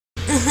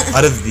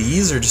Out of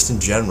these, or just in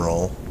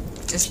general?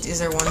 Just, is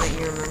there one that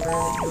you remember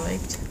that you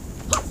liked?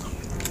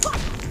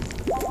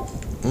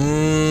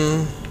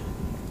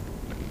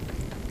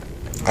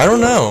 I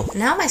don't know.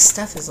 Now my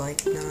stuff is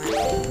like not.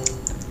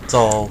 It's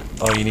all.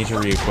 Oh, you need to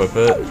re-equip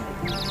it.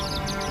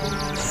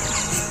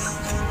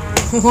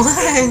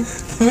 What?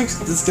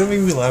 This gonna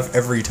make me laugh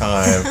every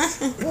time.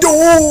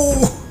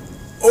 No!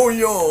 Oh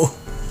yo!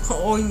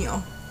 Oh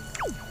no.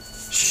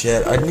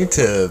 Shit, I need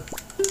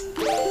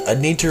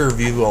to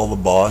review all the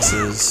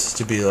bosses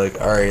to be like,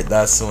 alright,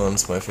 that's the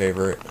one's my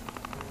favorite.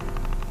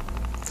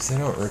 Because I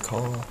don't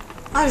recall.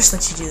 I'll just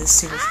let you do the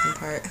super fun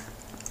part.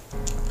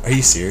 Are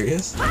you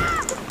serious?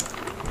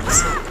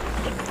 It's not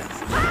really that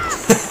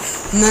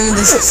fun. None of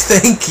this is.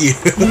 Thank you!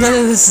 None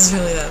of this is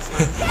really that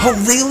fun. Oh,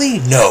 really?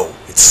 No!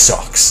 It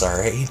sucks,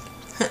 alright?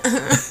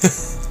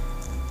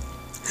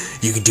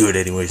 You can do it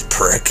anyways,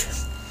 prick.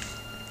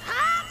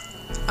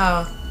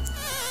 Oh.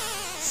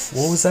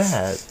 What was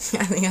that?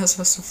 I think I was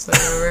supposed to flip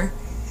over. I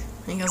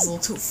think I was a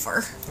little too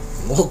far.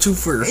 A little too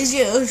far.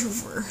 Yeah, a little too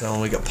far. Oh,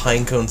 we got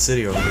Pinecone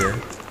City over here.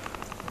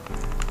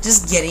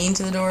 Just getting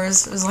into the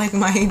doors was like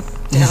my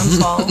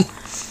downfall.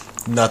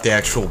 Not the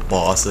actual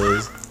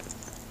bosses.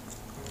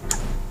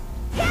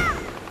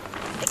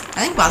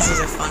 I think bosses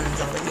are fun in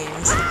Zelda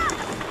games.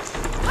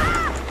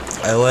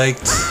 I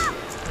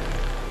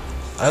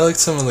liked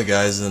some of the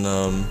guys in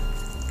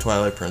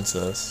Twilight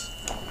Princess.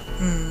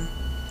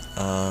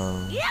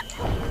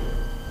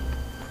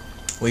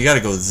 Well, you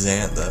gotta go with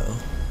Zant though.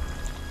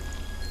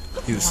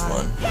 He was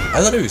fun.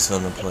 I thought he was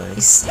fun to play.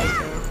 He's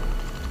psycho.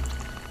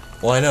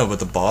 Well, I know, but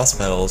the boss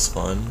battle is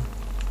fun.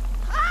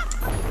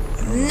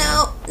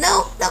 No.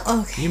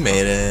 Okay. You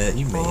made it.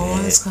 You made Oh,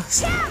 it. that's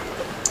close. Oh,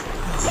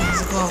 that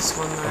was a close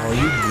one there. Oh,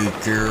 you good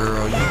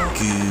girl. You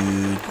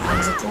good. That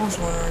was a close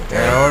one right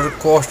there. That was a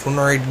close one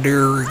right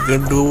there.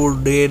 Gonna do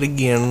it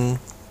again.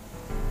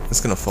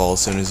 It's gonna fall as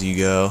soon as you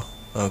go.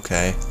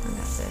 Okay. I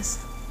got this.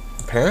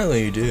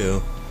 Apparently you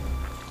do.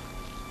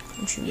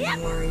 Don't you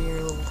even worry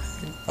your little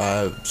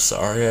head.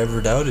 Sorry I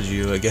ever doubted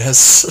you, I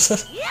guess.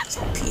 P-hats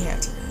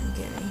are gonna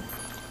get me.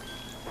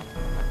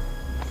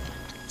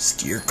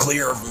 Steer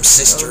clear of him,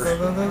 sister. Go,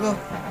 go, go, go, go.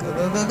 Go,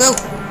 go, go, go.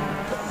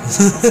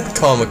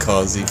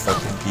 Kamikaze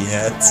fucking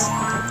p-hats.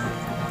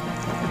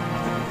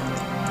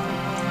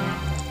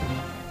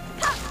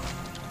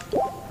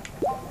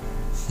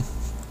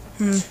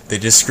 They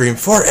just scream,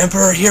 "For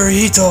Emperor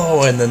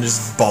Hirohito!" and then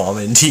just bomb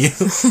into you.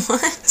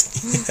 What?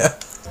 Yeah.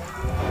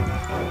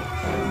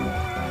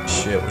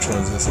 Shit, which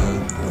one's this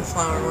one? The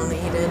flower one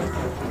that you did.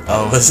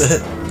 Oh, was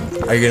it?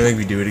 Are you gonna make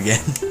me do it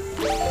again?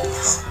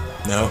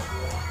 No?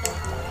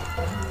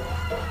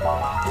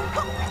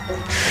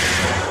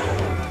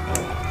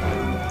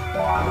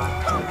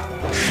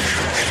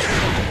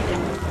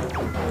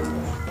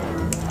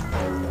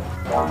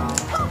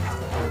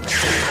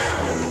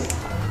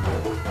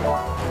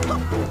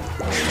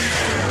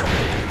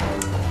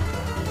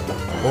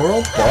 Or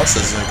all the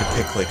bosses I could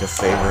pick like a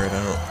favorite. I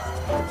don't.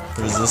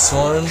 There's this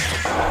one.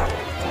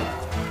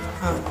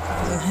 Oh,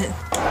 wasn't it?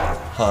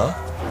 Huh?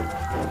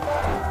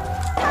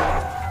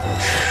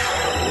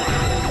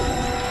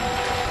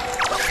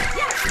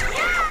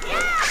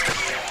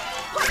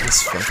 This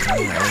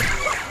fucking guy.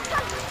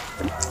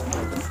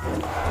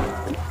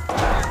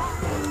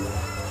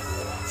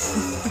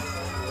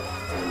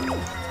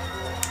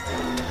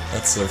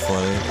 That's so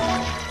funny.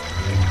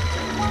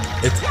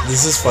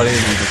 This is funny to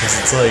me because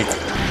it's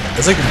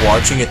like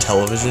watching a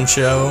television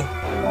show,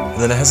 and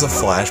then it has a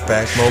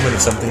flashback moment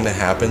of something that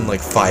happened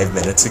like 5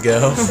 minutes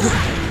ago.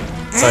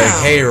 It's like,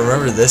 hey,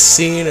 remember this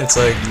scene? It's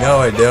like, no,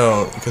 I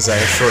don't, because I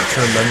have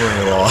short-term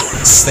memory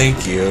loss.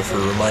 Thank you for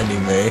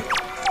reminding me.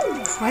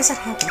 Why does that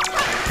happen?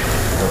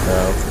 I don't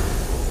know.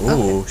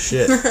 Ooh, okay.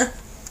 Shit.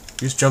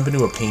 You just jump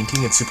into a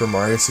painting in Super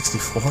Mario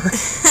 64?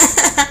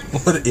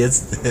 What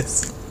is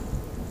this?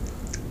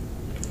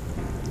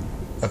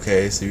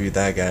 Okay, so you beat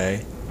that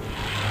guy.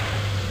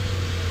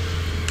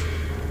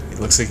 It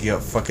looks like you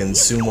got fucking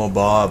Sumo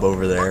Bob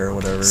over there, or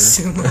whatever.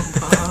 Sumo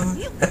Bob.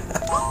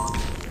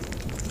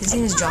 His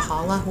name is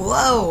Jahala.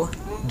 Whoa!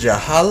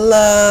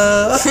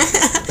 Jahala!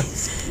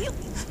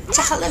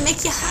 Jahala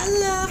make you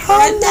holla for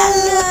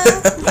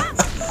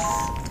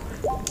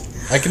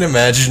 $1. I can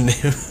imagine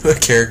him, a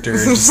character,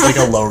 just like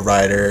a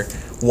lowrider,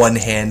 one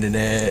hand in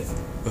it,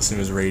 listening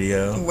to his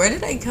radio. Where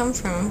did I come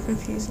from? I'm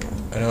confused now.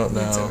 I don't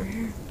know. It's over here.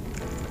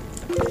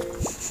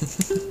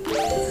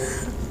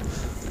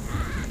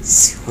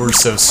 We're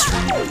so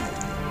sweet.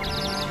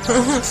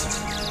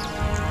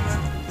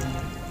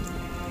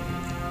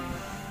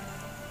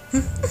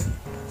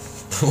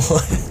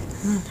 What?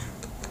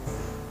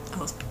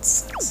 Oh, it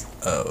sucks.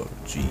 Oh,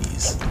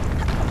 jeez.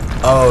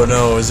 Oh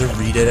no, is there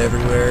Read It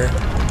everywhere?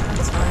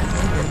 That's why I'm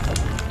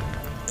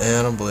leaving.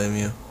 I don't blame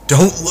you.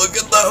 Don't look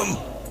at them!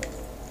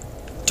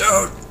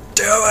 Don't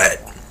do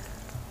it!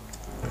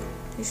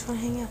 You just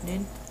wanna hang out,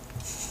 dude.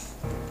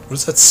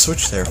 What's that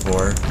switch there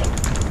for?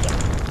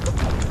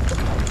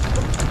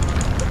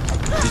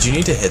 Did you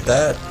need to hit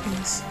that?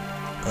 Yes.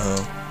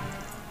 Oh.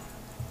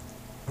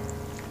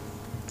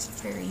 It's a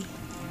fairy.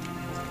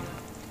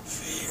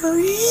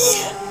 Hurry!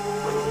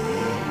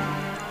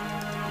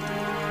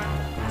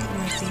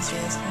 Like these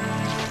guys.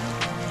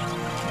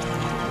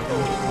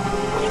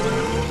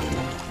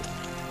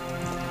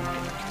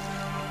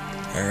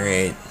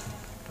 Alright.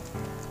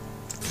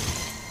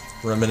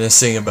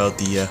 Reminiscing about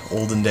the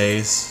olden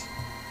days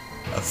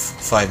of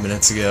 5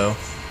 minutes ago.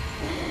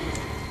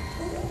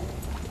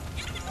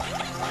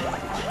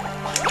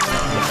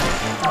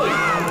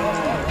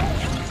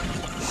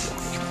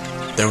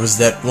 There was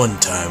that one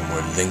time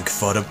where Link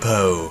fought a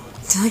Poe.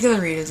 I like how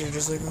the readers are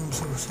just like, I'm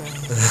so sad.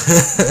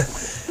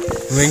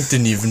 Link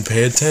didn't even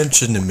pay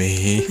attention to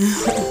me.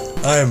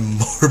 I'm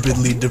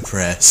morbidly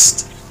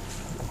depressed.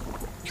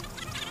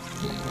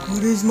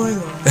 What is my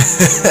life?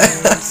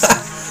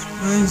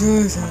 I'm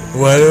so sad.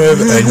 Why do I have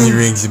onion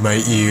rings in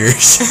my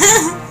ears?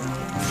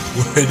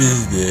 What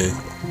is this?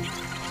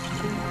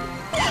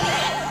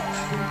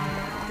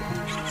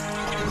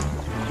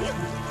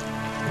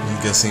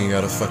 I'm guessing you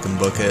got a fucking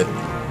bucket.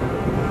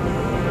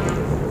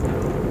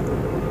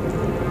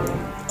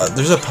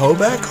 There's a Poe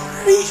back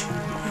already?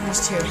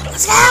 There's two.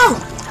 Let's go!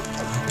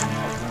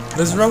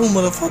 Let's roll,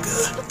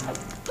 motherfucker.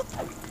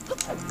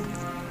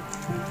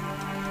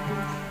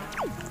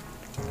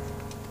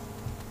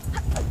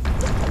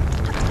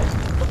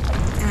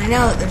 And I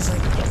know that there's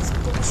like this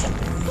bullshit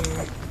down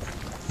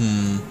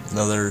here.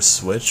 Another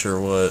switch or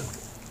what?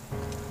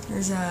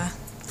 There's a...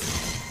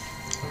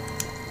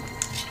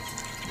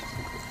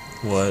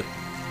 What?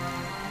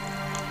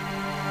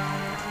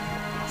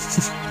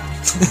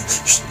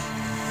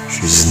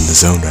 She's in the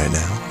zone right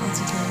now.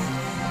 What's it doing?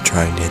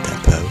 Trying to hit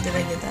that Poe. Did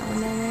I get that one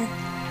down there?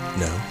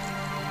 No.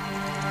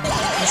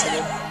 Yes, I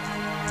did.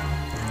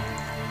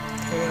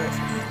 Okay, wait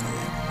for me.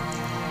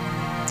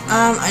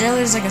 I know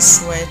there's like a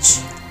switch.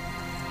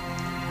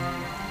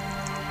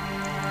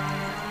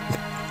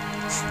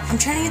 I'm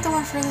trying to get the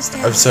one furthest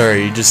down. I'm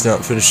sorry, you're just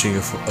not finishing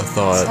a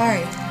thought.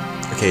 Sorry.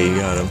 Okay, you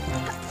got him.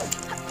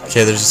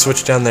 Okay, there's a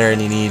switch down there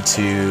and you need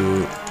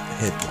to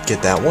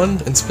get that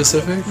one in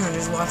specific? No,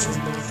 just watch this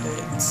bullshit.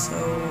 It's so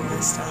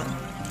messed up.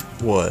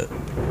 What?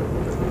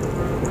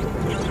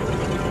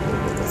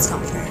 It's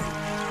not fair.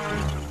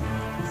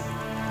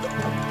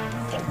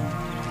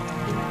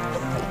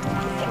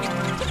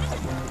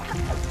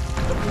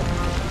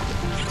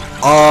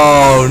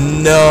 Oh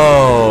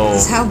no!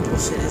 How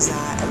bullshit is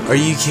that? Are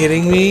you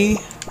kidding me?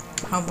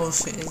 How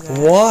bullshit is that?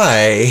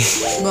 Why?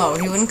 Whoa,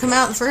 he wouldn't come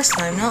out the first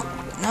time. Nope.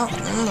 Nope,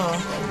 not at all.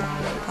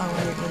 Oh,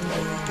 wait, what are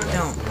you doing?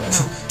 Don't.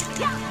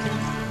 No.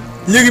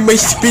 Look at my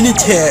spin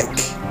attack!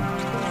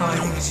 Oh, I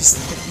think it's just...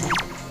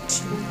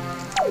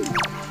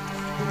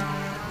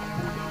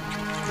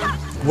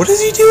 What is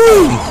he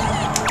doing?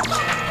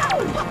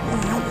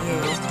 Not you.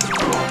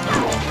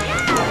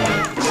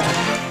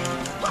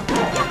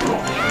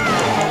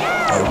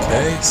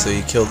 Okay, so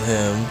you killed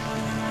him.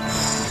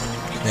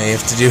 Now you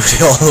have to do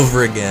it all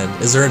over again.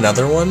 Is there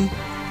another one?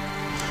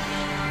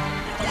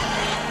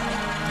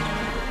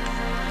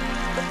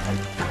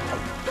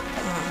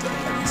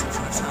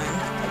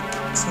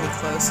 It's gonna be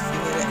close if you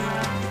get it.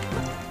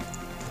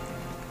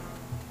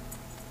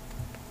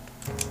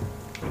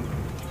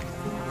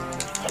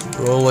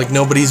 Roll like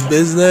nobody's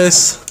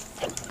business.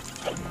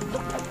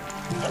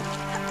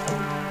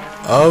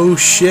 Oh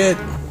shit.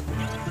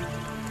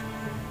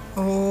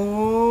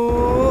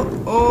 Oh.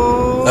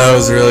 That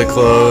was really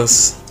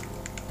close.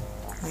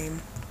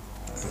 Lame.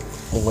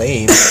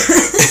 Lame?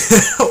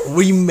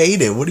 We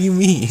made it. What do you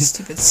mean?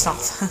 Stupid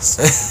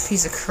sawdust.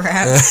 Piece of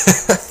crap.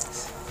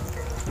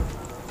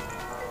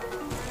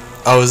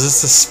 Oh, is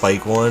this the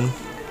spike one?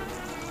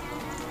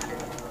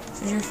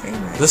 This is your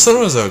favorite. This one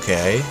was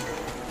okay.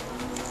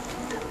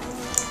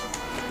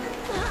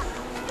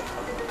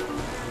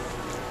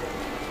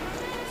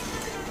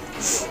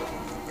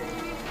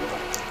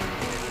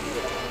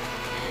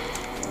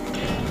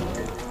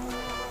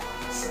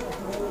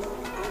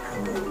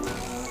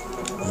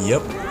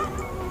 Yep.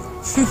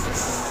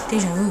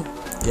 Deja vu.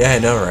 Yeah, I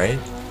know, right?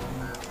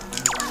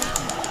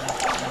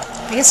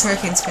 I guess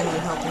Hurricane Spin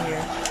would help me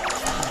here.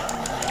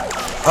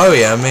 Oh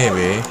yeah,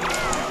 maybe.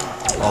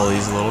 All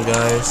these little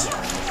guys.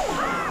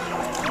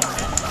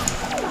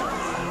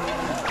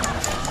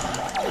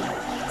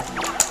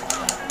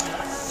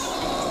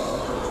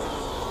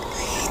 I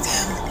hate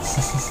them.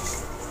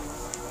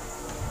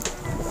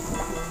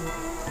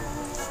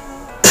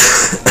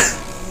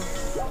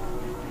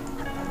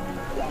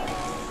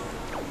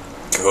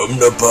 Come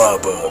to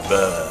Papa.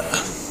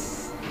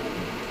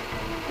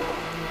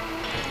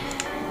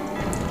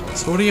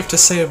 So what do you have to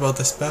say about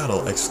this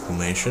battle?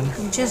 Exclamation.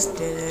 You just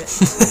did it.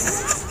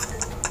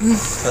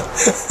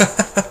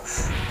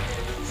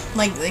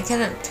 Like, they could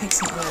have picked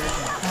some other... I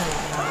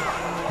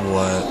don't know.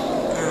 What?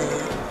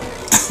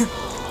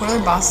 What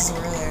other bosses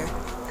were there?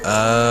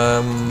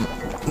 I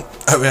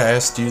mean, I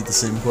asked you the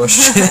same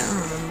question. I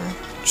don't remember.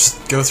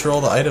 Just go through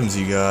all the items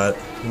you got.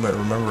 You might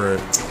remember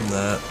it from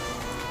that.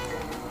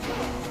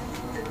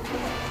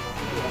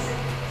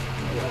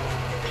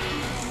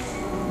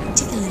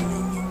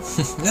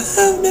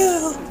 Oh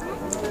no!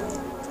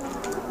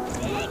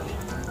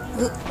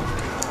 Ooh.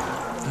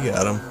 You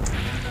got him.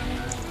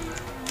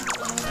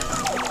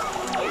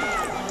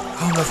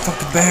 my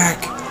fucking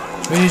back.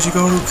 We need to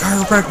go to a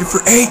chiropractor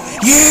for 8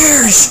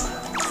 years.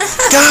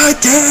 God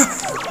damn.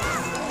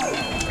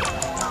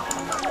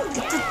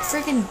 Get the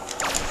freaking.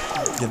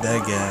 Get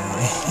that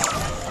guy.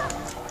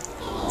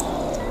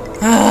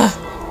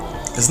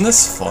 Isn't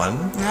this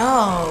fun?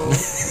 No.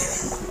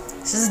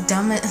 This is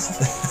dumb.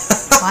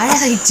 Why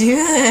did I do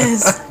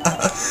this?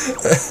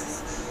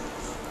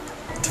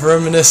 To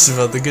reminisce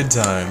about the good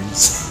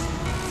times.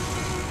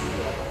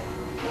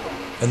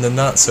 And the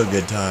not so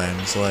good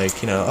times,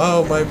 like, you know,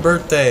 oh, my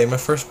birthday, my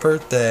first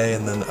birthday,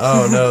 and then,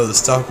 oh no, the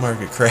stock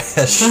market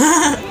crash.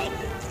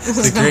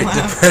 The Great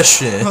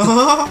Depression.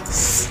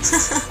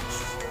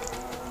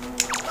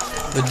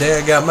 The day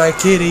I got my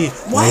kitty.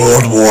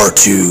 World War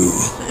II.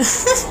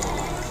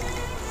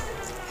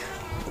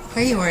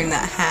 Why are you wearing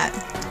that hat?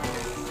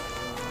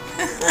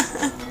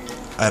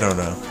 I don't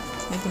know.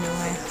 Making me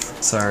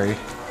laugh. Sorry.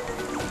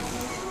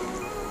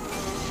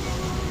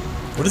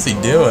 What is he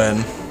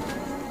doing?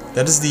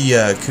 That is the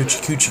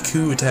Coochie Coochie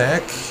Coo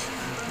attack.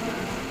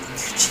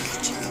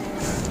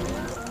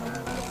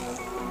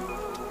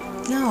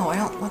 No, I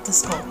don't want the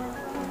skull.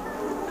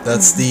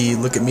 That's the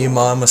look at me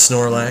mom a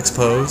Snorlax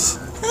pose.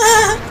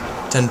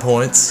 10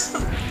 points.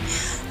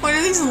 What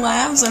are these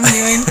labs I'm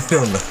doing? I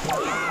don't know.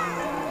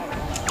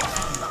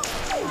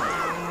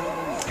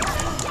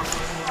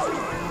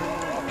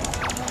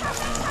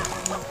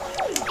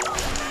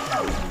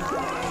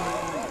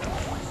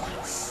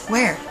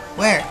 Where?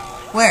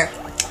 Where?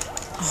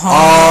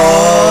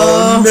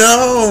 Oh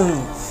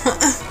no!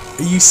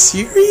 Are you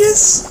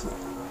serious?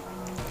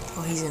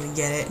 Oh, he's gonna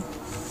get it.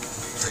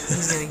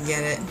 He's gonna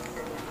get it.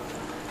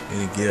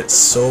 Gonna get it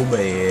so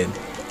bad.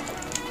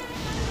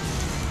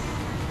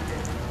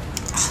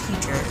 Oh, you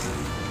jerk.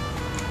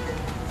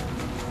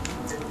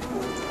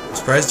 I'm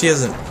surprised he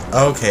hasn't.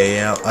 Okay,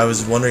 yeah, I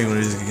was wondering when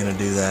he was gonna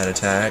do that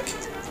attack.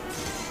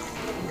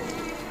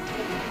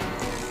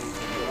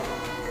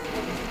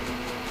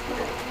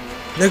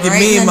 Look at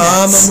me,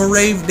 Mom, I'm a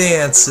rave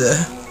dancer.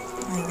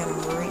 I got him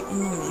right in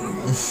the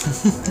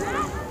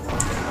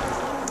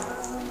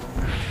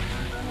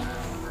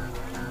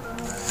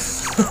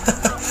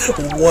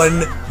wiener.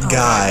 One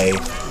guy.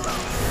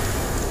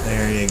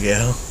 There you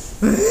go.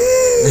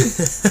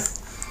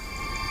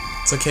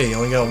 It's okay, you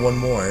only got one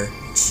more.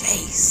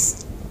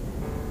 Jeez.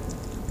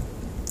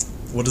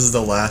 What is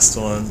the last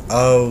one?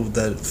 Oh,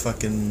 that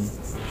fucking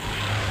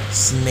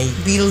snake.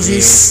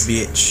 Beetlejuice.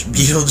 Bitch.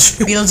 Beetlejuice.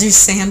 Beetlejuice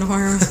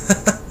sandworm.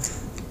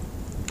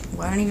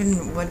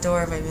 What door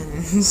have I been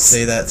in?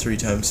 Say that 3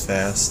 times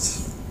fast.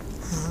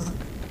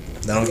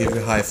 That'll give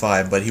you a high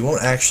five, but he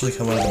won't actually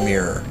come out of the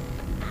mirror.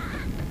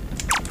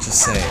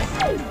 Just saying.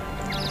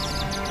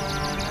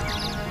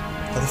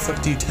 How the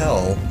fuck do you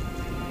tell?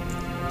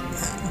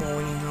 Well,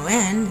 when you go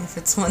in, if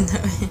it's one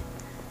that...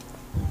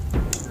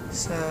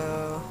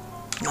 So...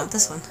 Not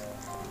this one.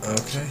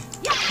 Okay.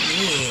 Yeah.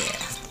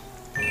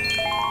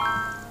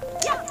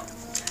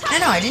 I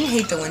know, I didn't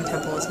hate the Wind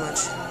Temple as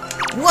much.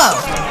 Whoa!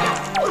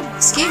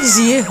 Excuse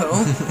you.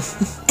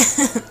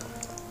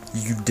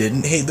 You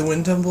didn't hate the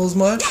Wind Temple as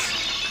much?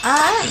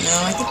 I don't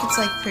know, I think it's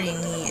like pretty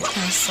neat. It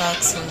kind of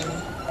sucks when...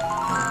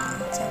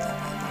 it's not that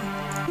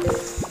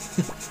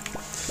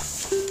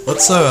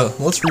bad.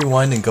 Let's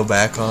rewind and go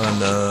back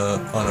on a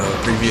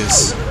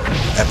previous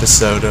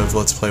episode of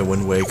Let's Play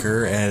Wind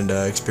Waker and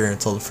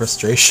experience all the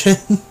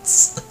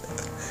frustrations.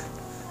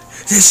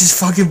 This is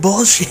fucking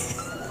bullshit.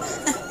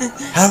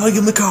 How do I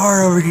get my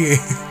car over here?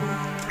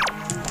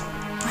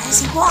 Why does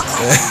he walk like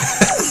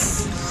that?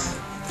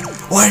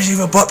 Why does he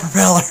have a butt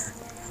propeller?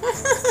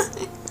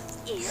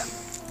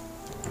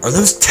 Are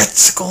those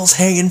testicles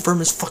hanging from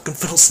his fucking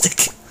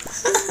fiddlestick?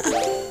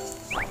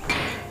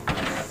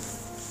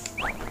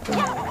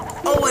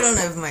 Oh, I don't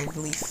have my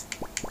leaf.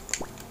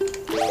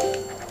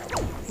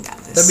 I got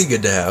this. That'd be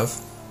good to have.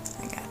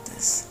 I got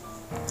this.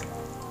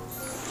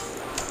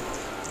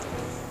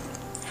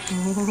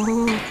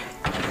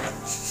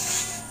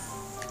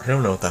 I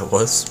don't know what that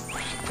was.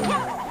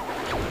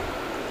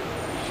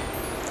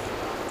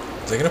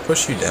 Is it gonna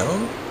push you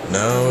down?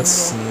 No,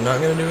 it's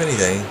not gonna do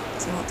anything.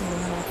 So I won't do the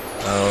middle.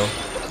 Oh.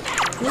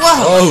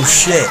 Whoa! Oh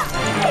shit!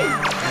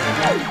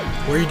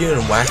 What are you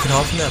doing? Whacking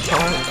off in that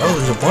pot? Oh,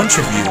 there's a bunch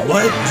of you.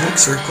 What? Trick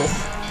circle.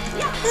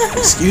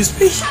 Excuse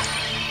me?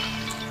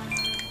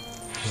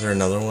 Is there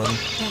another one? I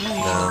don't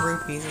really have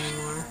rupees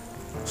anymore.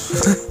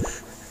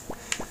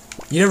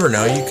 You never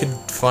know. You could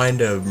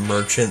find a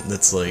merchant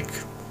that's like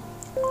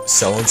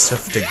selling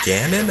stuff to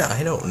Ganon?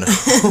 I don't know.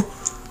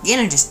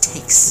 Ganon just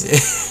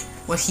takes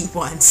what he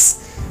wants.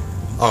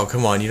 Oh,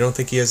 come on. You don't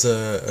think he has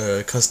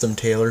a custom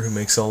tailor who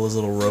makes all those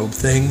little robe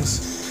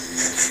things?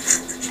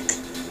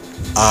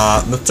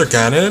 Mr.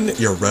 Ganon,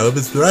 your robe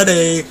is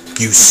ready.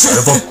 You son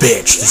of a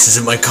bitch. This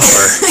isn't my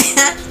color.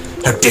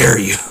 How dare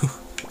you?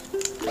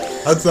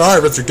 I'm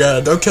sorry, Mr.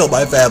 Ganon. Don't kill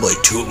my family.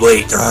 Too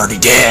late. They're already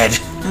dead.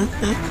 Oh,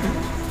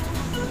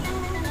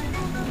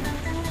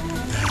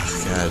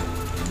 God.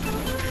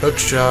 Hook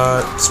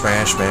shot.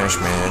 Smash, smash,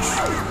 smash.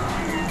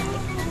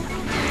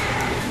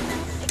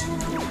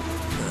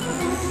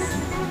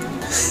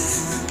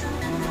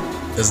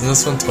 Isn't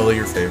this one totally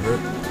your favorite?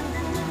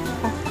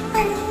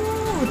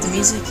 With the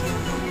music, yeah.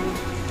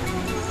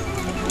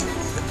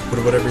 What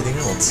about everything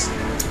else?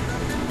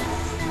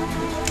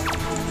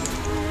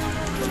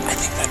 I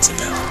think that's a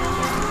no.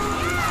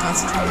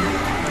 Concentrating.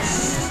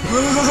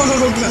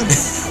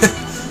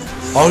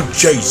 Oh,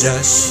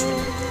 Jesus!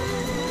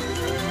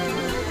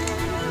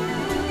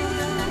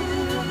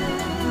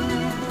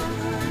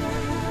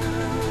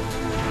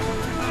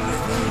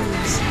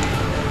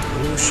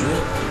 Oh,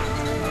 shit.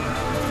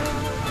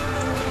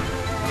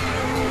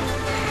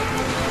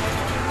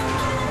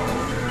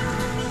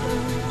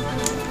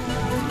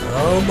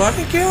 Oh my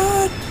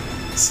god!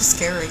 This is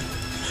scary.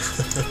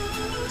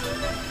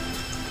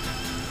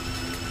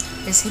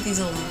 I just hate these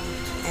little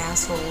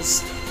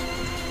assholes.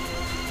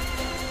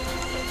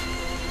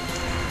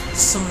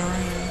 So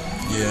annoying.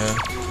 Yeah.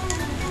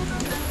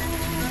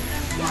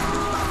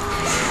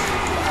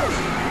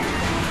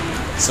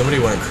 Somebody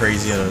went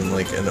crazy on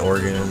like an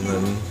organ and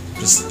then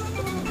just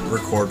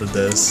recorded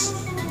this.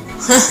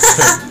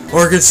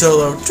 Organ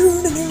solo.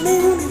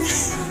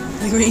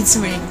 Like we need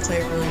somebody to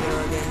play a really good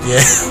organ.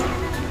 Yeah.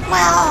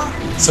 Well.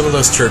 Some of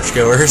those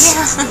churchgoers.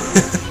 Yeah.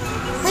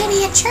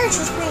 Lady at church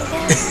is pretty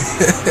good.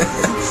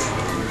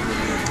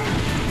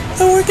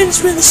 The organ's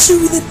really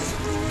soothing.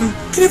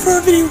 Get it for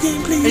a video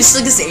game, please. I just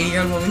like this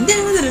 80-year-old woman.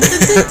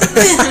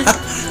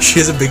 She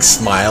has a big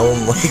smile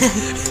and like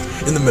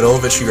in the middle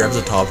of it she grabs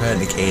a top hat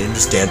and a cane and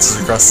just dances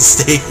across the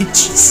stage.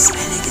 This is my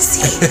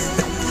legacy.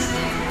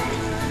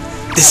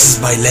 This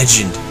is my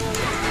legend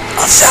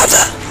of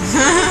Zelda.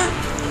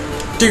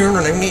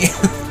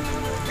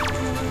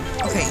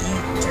 Okay, you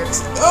jerks.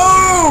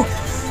 Oh!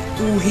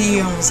 Ooh, he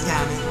almost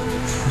got me.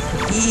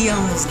 He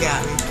almost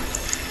got me.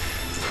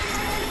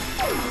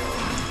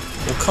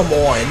 Well, come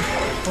on.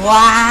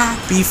 Why?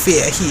 Be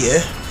fair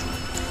here.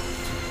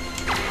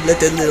 Let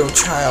the little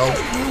child.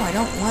 No, I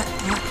don't want.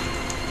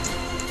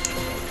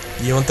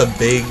 You want the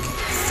big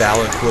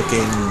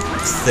phallic-looking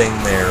thing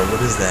there?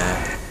 What is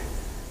that?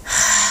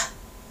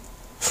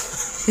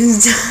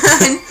 It's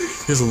done.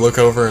 Just look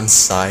over and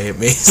sigh at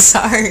me.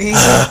 Sorry.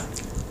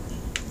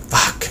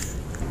 Fuck.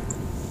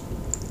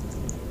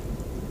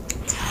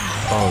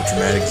 Oh,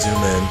 dramatic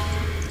zoom in.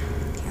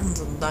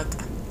 Cancel duck.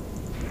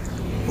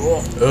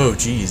 Oh,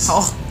 jeez.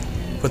 Oh.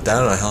 Put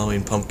that on a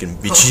Halloween pumpkin,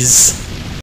 bitches.